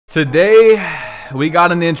Today, we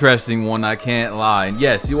got an interesting one, I can't lie. And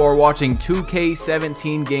yes, you are watching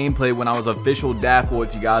 2K17 gameplay when I was official Daffle.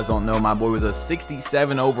 If you guys don't know, my boy was a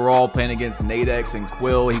 67 overall playing against Nadex and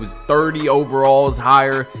Quill. He was 30 overalls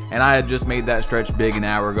higher, and I had just made that stretch big an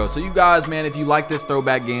hour ago. So you guys, man, if you like this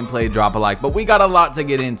throwback gameplay, drop a like. But we got a lot to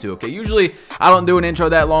get into, okay? Usually, I don't do an intro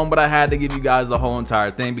that long, but I had to give you guys the whole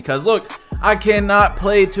entire thing because, look, I cannot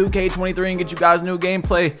play 2K23 and get you guys new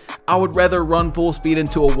gameplay. I would rather run full speed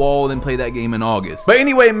into a wall than play that game in August. But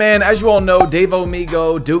anyway, man, as you all know,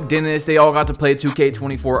 Davomigo, Duke Dennis, they all got to play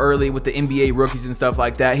 2K24 early with the NBA rookies and stuff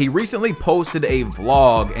like that. He recently posted a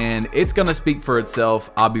vlog, and it's gonna speak for itself.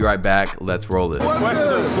 I'll be right back. Let's roll it. What's up?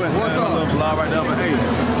 Vlog right now, but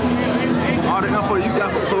hey, all the info you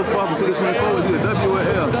got so far from 2K24 is either W or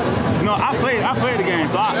L. No, I played the game,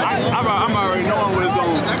 so I'm already knowing what it's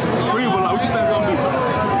going. What you think it's gonna be?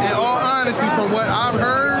 In all honesty, from what I've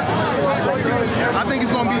heard, I think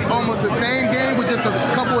it's gonna be almost the same game with just a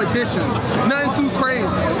couple additions. Nothing too crazy.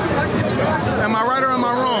 Am I right or am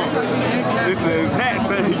I wrong? It's the exact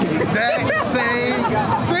same. Exact same.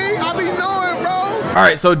 See, I be knowing, bro. All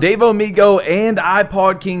right, so Davomigo and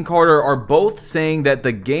iPod King Carter are both saying that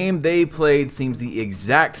the game they played seems the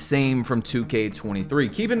exact same from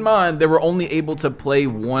 2K23. Keep in mind, they were only able to play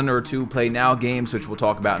 1 or 2 Play Now games, which we'll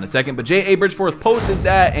talk about in a second. But J.A. Bridgeforth posted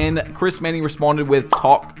that, and Chris Manning responded with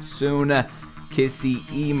 "Talk soon, kissy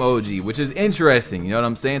emoji," which is interesting, you know what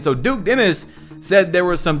I'm saying? So Duke Dennis said there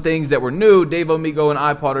were some things that were new. Davomigo and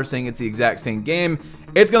iPod are saying it's the exact same game.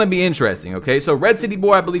 It's going to be interesting, okay? So Red City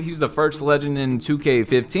Boy, I believe he was the first legend in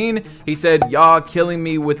 2K15. He said, "Y'all killing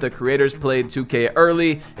me with the creators played 2K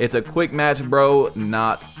early. It's a quick match, bro,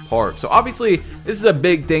 not Park." So obviously, this is a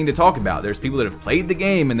big thing to talk about. There's people that have played the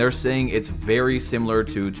game, and they're saying it's very similar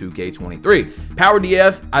to 2K23. Power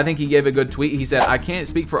DF, I think he gave a good tweet. He said, "I can't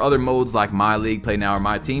speak for other modes like My League, Play Now, or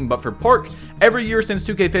My Team, but for Park, every year since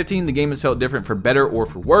 2K15, the game has felt different for better or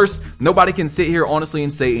for worse. Nobody can sit here honestly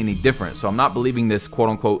and say any different. So I'm not believing this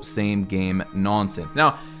quote-unquote same game nonsense."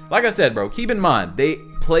 Now, like I said, bro, keep in mind, they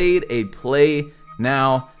played a Play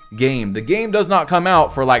Now game. The game does not come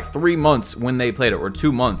out for like 3 months when they played it, or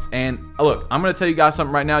 2 months. And look, I'm gonna tell you guys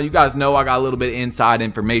something right now. You guys know I got a little bit of inside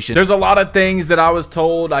information. There's a lot of things that I was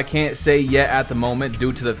told I can't say yet at the moment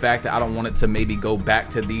due to the fact that I don't want it to maybe go back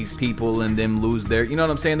to these people and them lose their, you know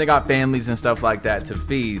what I'm saying? They got families and stuff like that to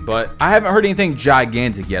feed. But I haven't heard anything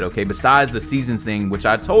gigantic yet, okay? Besides the seasons thing, which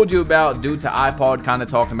I told you about due to iPod kind of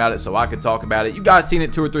talking about it so I could talk about it. You guys seen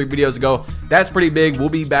it 2 or 3 videos ago. That's pretty big. We'll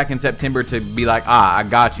be back in September to be like, I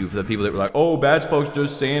got you, for the people that were like, "Oh, Badge Folks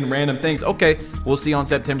just saying random things." Okay, we'll see on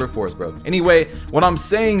September 4th, bro. Anyway, what I'm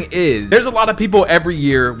saying is there's a lot of people every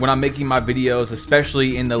year when I'm making my videos,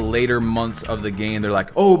 especially in the later months of the game, they're like,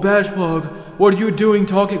 "Oh, Badge Plug, what are you doing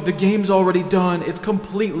talking? The game's already done. It's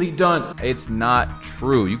completely done." It's not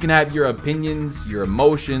true. You can have your opinions, your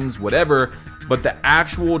emotions, whatever, but the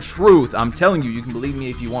actual truth, I'm telling you, you can believe me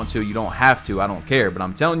if you want to. You don't have to. I don't care. But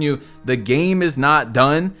I'm telling you, the game is not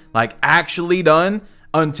done, like actually done,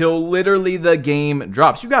 until literally the game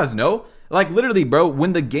drops. You guys know, like literally, bro,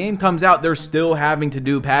 when the game comes out, they're still having to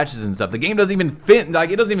do patches and stuff. The game doesn't even it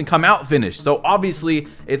doesn't even come out finished. So obviously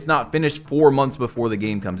it's not finished 4 months before the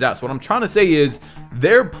game comes out. So what I'm trying to say is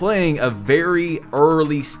they're playing a very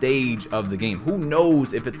early stage of the game. Who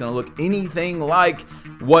knows if it's going to look anything like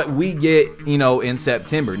what we get, you know, in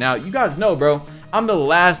September. Now, you guys know, bro, I'm the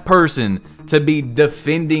last person to be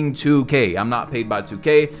defending 2K. I'm not paid by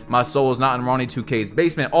 2K. My soul is not in Ronnie 2K's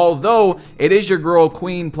basement. Although it is your girl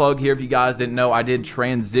Queen Plug here. If you guys didn't know, I did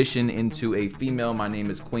transition into a female. My name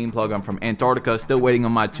is Queen Plug. I'm from Antarctica. Still waiting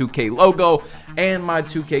on my 2K logo and my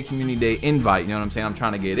 2K Community Day invite. You know what I'm saying? I'm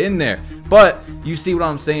trying to get in there. But you see what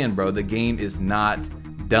I'm saying, bro? The game is not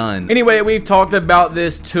done. Anyway, we've talked about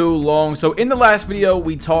this too long. So in the last video,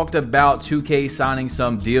 we talked about 2K signing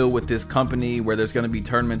some deal with this company where there's going to be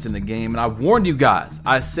tournaments in the game. And I warned you guys.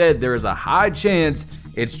 I said there is a high chance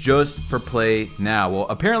it's just for Play Now. Well,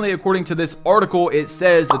 apparently, according to this article, it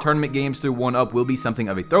says the tournament games through 1UP will be something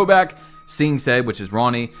of a throwback. Sing said, which is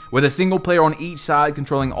Ronnie, with a single player on each side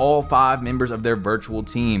controlling all 5 members of their virtual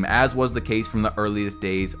team, as was the case from the earliest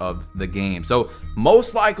days of the game. So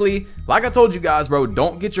most likely, like I told you guys, bro,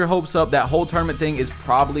 don't get your hopes up. That whole tournament thing is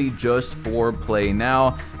probably just for Play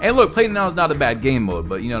Now. And look, Play Now is not a bad game mode,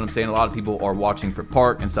 but you know what I'm saying? A lot of people are watching for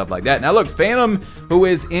Park and stuff like that. Now look, Phantom, who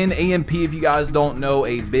is in AMP, if you guys don't know,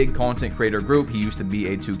 a big content creator group. He used to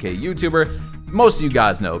be a 2K YouTuber. Most of you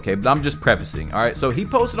guys know, okay, but I'm just prefacing. All right, so he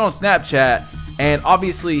posted on Snapchat, and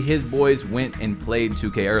obviously his boys went and played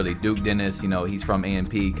 2K early. Duke Dennis, you know, he's from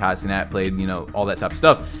AMP. Kai Cenat played, you know, all that type of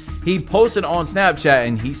stuff. He posted on Snapchat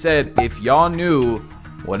and he said, if y'all knew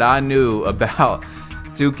what I knew about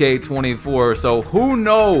 2K24. So who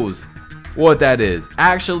knows what that is?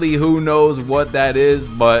 Actually, who knows what that is?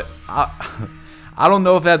 But I don't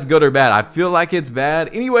know if that's good or bad. I feel like it's bad.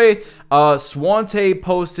 Anyway, Swante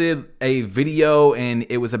posted a video, and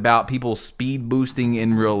it was about people speed boosting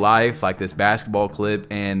in real life, like this basketball clip.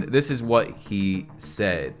 And this is what he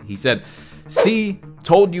said. He said, "See,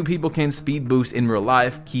 told you people can speed boost in real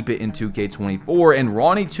life. Keep it in 2K24. And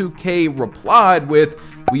Ronnie2K replied with,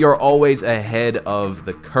 "We are always ahead of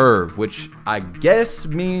the curve," which I guess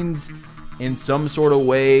means in some sort of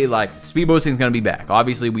way, like, speed boosting is going to be back.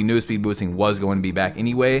 Obviously, we knew speed boosting was going to be back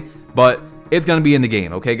anyway, but it's going to be in the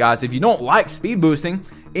game. Okay, guys, if you don't like speed boosting,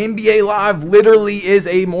 NBA Live literally is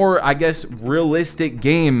a more, I guess, realistic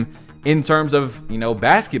game in terms of, you know,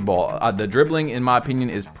 basketball. The dribbling, in my opinion,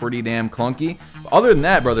 is pretty damn clunky. But other than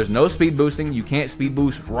that, bro, there's no speed boosting. You can't speed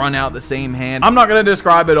boost, run out the same hand. I'm not going to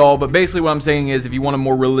describe it all, but basically what I'm saying is, if you want a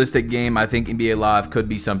more realistic game, I think NBA Live could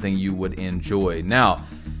be something you would enjoy. Now,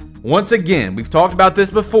 once again, we've talked about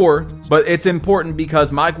this before, but it's important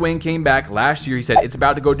because Mike Wang came back last year. He said it's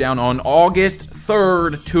about to go down on August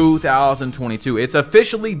 3rd, 2022. It's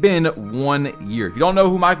officially been 1 year. If you don't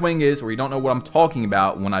know who Mike Wang is, or you don't know what I'm talking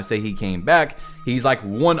about when I say he came back, he's like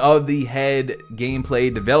one of the head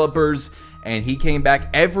gameplay developers, and he came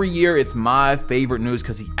back every year. It's my favorite news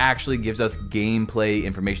because he actually gives us gameplay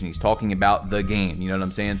information. He's talking about the game. You know what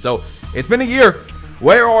I'm saying? So it's been a year.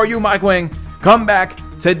 Where are you, Mike Wang? Come back.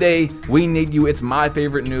 Today, we need you. It's my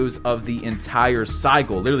favorite news of the entire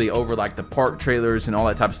cycle, literally over like the park trailers and all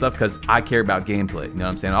that type of stuff, because I care about gameplay. You know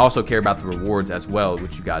what I'm saying? I also care about the rewards as well,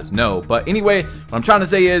 which you guys know. But anyway, what I'm trying to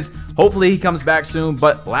say is, hopefully he comes back soon.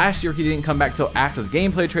 But last year, he didn't come back till after the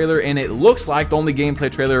gameplay trailer, and it looks like the only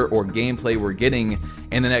gameplay trailer or gameplay we're getting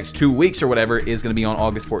in the next 2 weeks or whatever is going to be on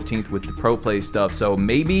August 14th with the pro play stuff. So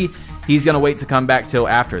maybe he's going to wait to come back till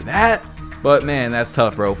after that. But man, that's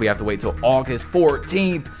tough, bro, if we have to wait till August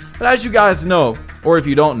 14th. But as you guys know, or if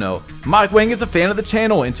you don't know, Mike Wang is a fan of the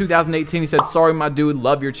channel. In 2018, he said, "Sorry, my dude,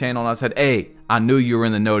 love your channel." And I said, "Hey, I knew you were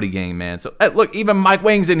in the Noti gang, man." So, hey, look, even Mike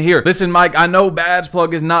Wang's in here. Listen, Mike, I know Badge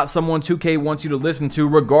Plug is not someone 2K wants you to listen to,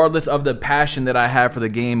 regardless of the passion that I have for the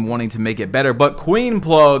game, wanting to make it better. But Queen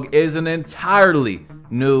Plug is an entirely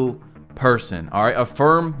new person, all right?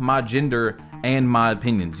 Affirm my gender and my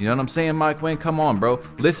opinions. You know what I'm saying, Mike Wang? Come on, bro.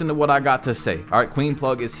 Listen to what I got to say. All right, Queen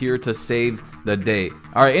Plug is here to save the day.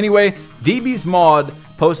 All right, anyway, DB's Mod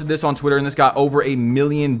posted this on Twitter, and this got over 1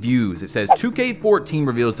 million views. It says, 2K14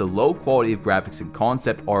 reveals the low quality of graphics and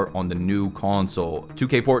concept art on the new console.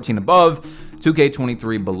 2K14 above,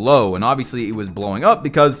 2K23 below. And obviously, it was blowing up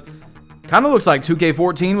because kind of looks like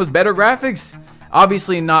 2K14 was better graphics.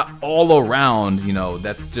 Obviously not all around, you know,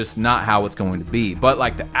 that's just not how it's going to be. But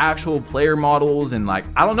like the actual player models and like,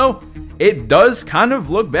 I don't know, it does kind of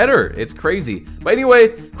look better. It's crazy. But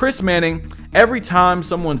anyway, Chris Manning, every time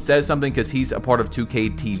someone says something, because he's a part of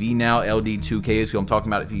 2K TV now, LD2K is who I'm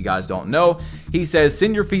talking about if you guys don't know, he says,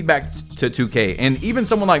 "Send your feedback to 2K. And even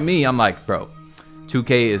someone like me, I'm like, bro,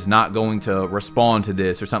 2K is not going to respond to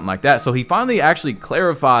this or something like that. So he finally actually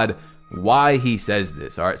clarified why he says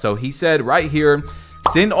this. All right, so he said right here,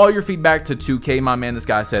 "Send all your feedback to 2K, my man." This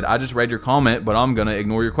guy said, "I just read your comment, but I'm gonna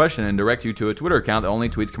ignore your question and direct you to a Twitter account that only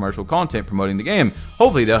tweets commercial content promoting the game.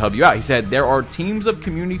 Hopefully they'll help you out." He said, "There are teams of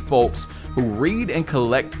community folks who read and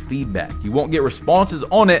collect feedback. You won't get responses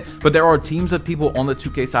on it, but there are teams of people on the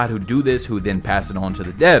 2K side who do this, who then pass it on to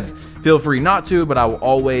the devs. Feel free not to, but I will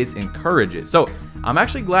always encourage it." So I'm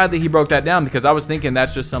actually glad that he broke that down, because I was thinking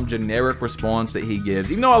that's just some generic response that he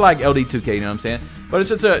gives. Even though I like LD2K, you know what I'm saying? But it's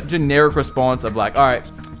just a generic response of like, all right,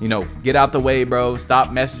 you know, get out the way, bro.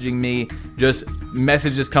 Stop messaging me. Just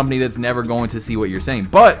message this company that's never going to see what you're saying.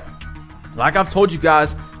 But like I've told you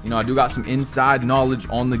guys, you know, I do got some inside knowledge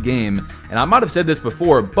on the game. And I might have said this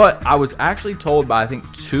before, but I was actually told by I think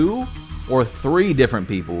 2 or 3 different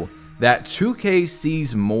people that 2K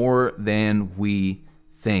sees more than we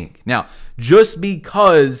think. Now, just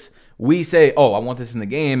because we say, "Oh, I want this in the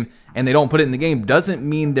game," and they don't put it in the game, doesn't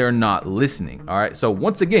mean they're not listening. All right, so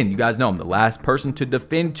once again, you guys know I'm the last person to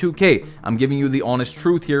defend 2K. I'm giving you the honest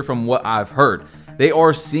truth here from what I've heard. They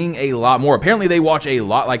are seeing a lot more. Apparently they watch a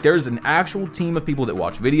lot. Like, there's an actual team of people that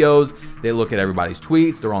watch videos. They look at everybody's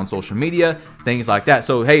tweets. They're on social media, things like that.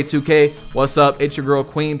 So hey, 2K, what's up? It's your girl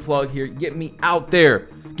Queen Plug here. Get me out there.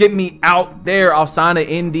 Get me out there. I'll sign an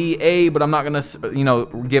NDA, but I'm not going to, you know,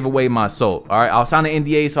 give away my soul. All right, I'll sign an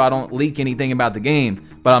NDA so I don't leak anything about the game,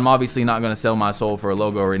 but I'm obviously not going to sell my soul for a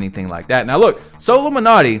logo or anything like that. Now look,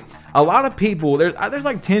 Solomonati, a lot of people, there's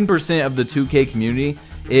like 10% of the 2K community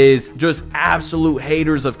is just absolute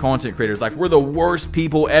haters of content creators. Like, we're the worst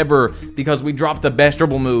people ever because we drop the best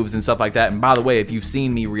dribble moves and stuff like that. And by the way, if you've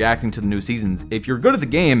seen me reacting to the new seasons, if you're good at the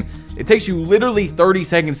game, it takes you literally 30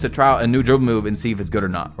 seconds to try out a new dribble move and see if it's good or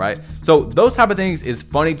not, right? So those type of things is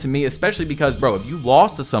funny to me, especially because, bro, if you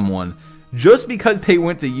lost to someone just because they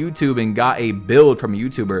went to YouTube and got a build from a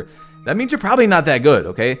YouTuber, that means you're probably not that good,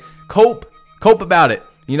 okay? Cope about it.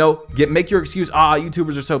 You know, make your excuse,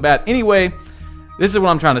 YouTubers are so bad. Anyway, this is what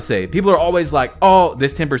I'm trying to say. People are always like, oh,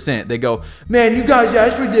 this 10%. They go, man, you guys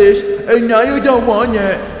asked for this, and now you don't want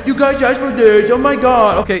it. You guys asked for this, oh my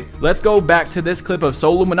God. Okay, let's go back to this clip of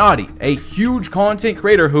Soluminati, a huge content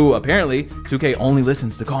creator who apparently 2K only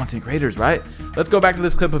listens to content creators, right? Let's go back to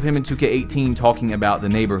this clip of him in 2K18 talking about the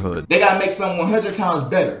neighborhood. They gotta make something 100 times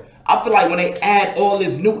better. I feel like when they add all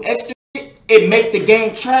this new extra shit, it make the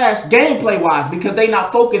game trash gameplay wise because they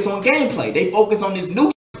not focused on gameplay. They focus on this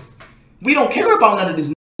new shit. We don't care about none of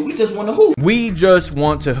this. We just want to hoop. We just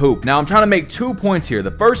want to hoop. Now, I'm trying to make 2 points here.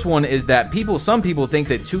 The first one is that some people think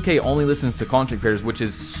that 2K only listens to content creators, which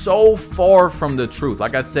is so far from the truth.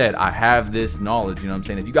 Like I said, I have this knowledge, you know what I'm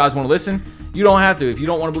saying? If you guys want to listen, you don't have to. If you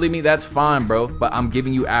don't want to believe me, that's fine, bro. But I'm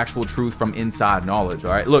giving you actual truth from inside knowledge,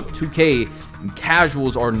 all right? Look, 2K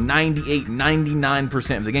casuals are 98,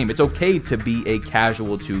 99% of the game. It's okay to be a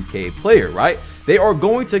casual 2K player, right? They are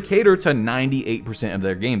going to cater to 98% of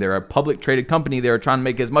their game. They're a public traded company. They're trying to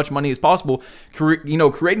make as much money as possible,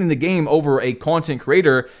 creating the game over a content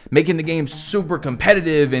creator, making the game super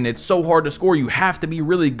competitive, and it's so hard to score. You have to be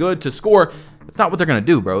really good to score. That's not what they're going to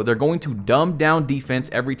do, bro. They're going to dumb down defense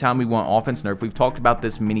every time we want offense nerf. We've talked about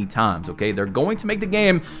this many times, okay? They're going to make the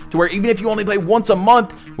game to where even if you only play once a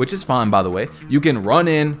month, which is fine, by the way, you can run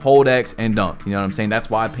in, hold X, and dunk. You know what I'm saying? That's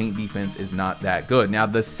why paint defense is not that good. Now,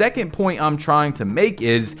 the second point I'm trying to make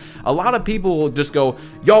is a lot of people will just go,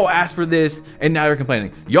 y'all asked for this, and now you're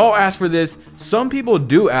complaining. Y'all asked for this. Some people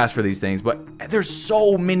do ask for these things, but there's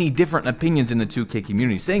so many different opinions in the 2K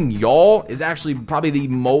community. Saying y'all is actually probably the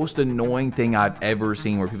most annoying thing I've ever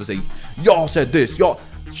seen, where people say, y'all said this, y'all.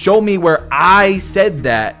 Show me where I said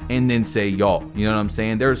that and then say y'all. You know what I'm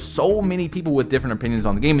saying? There's so many people with different opinions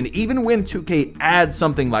on the game. And even when 2K adds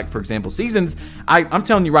something like, for example, seasons, I'm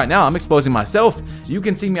telling you right now, I'm exposing myself. You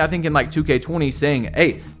can see me, I think, in like 2K20 saying,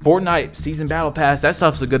 hey, Fortnite season battle pass, that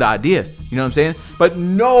stuff's a good idea. You know what I'm saying? But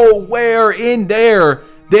nowhere in there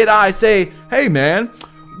did I say, hey man,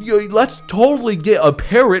 let's totally get a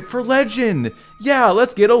parrot for Legend. Yeah,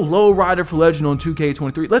 let's get a low rider for Legend on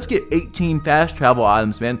 2K23. Let's get 18 fast travel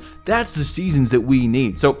items, man. That's the seasons that we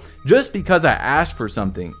need. So just because I asked for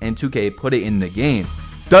something and 2K put it in the game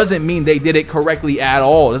doesn't mean they did it correctly at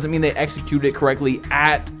all. Doesn't mean they executed it correctly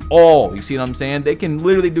at all. You see what I'm saying? They can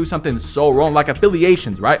literally do something so wrong, like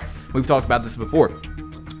affiliations, right? We've talked about this before.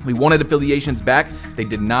 We wanted affiliations back. They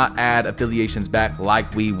did not add affiliations back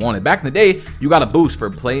like we wanted. Back in the day, you got a boost for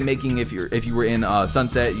playmaking if you were in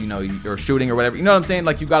Sunset, or shooting or whatever. You know what I'm saying?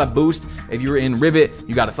 Like, you got a boost if you were in Rivet.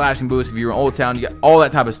 You got a slashing boost if you were in Old Town. You got all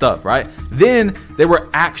that type of stuff, right? Then there were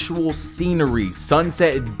actual scenery.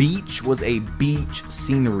 Sunset Beach was a beach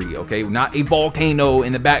scenery, okay? Not a volcano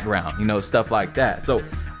in the background, stuff like that. So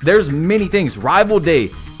there's many things. Rival Day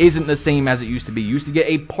isn't the same as it used to be. You used to get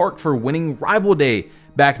a park for winning Rival Day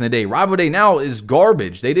back in the day. Rival Day now is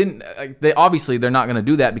garbage. They obviously they're not going to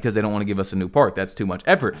do that because they don't want to give us a new park. That's too much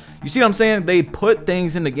effort. You see what I'm saying? They put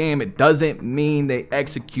things in the game. It doesn't mean they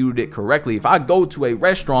executed it correctly. If I go to a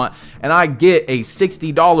restaurant and I get a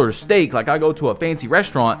 $60 steak, like I go to a fancy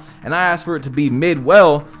restaurant and I ask for it to be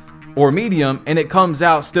mid-well or medium and it comes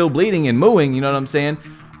out still bleeding and mooing, you know what I'm saying?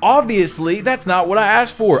 Obviously, that's not what I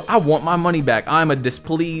asked for. I want my money back. I'm a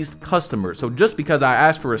displeased customer. So just because I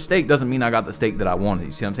asked for a steak doesn't mean I got the steak that I wanted.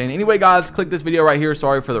 You see what I'm saying? Anyway, guys, click this video right here.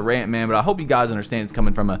 Sorry for the rant, man, but I hope you guys understand it's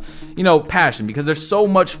coming from a, passion, because there's so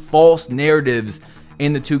much false narratives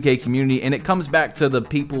in the 2K community, and it comes back to the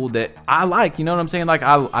people that I like. You know what I'm saying? Like,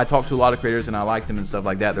 I talk to a lot of creators and I like them and stuff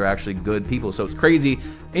like that. They're actually good people. So it's crazy.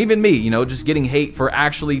 Even me, just getting hate for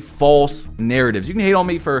actually false narratives. You can hate on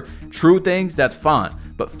me for true things, that's fine.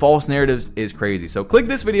 But false narratives is crazy. So click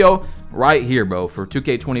this video right here, bro, for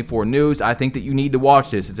 2K24 news. I think that you need to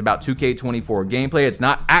watch this. It's about 2K24 gameplay. It's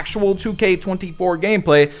not actual 2K24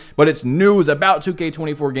 gameplay, but it's news about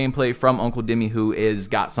 2K24 gameplay from Uncle Demi, who is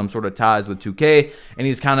got some sort of ties with 2K, and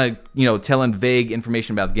he's kind of, telling vague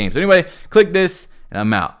information about the game. So anyway, click this, and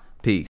I'm out. Peace.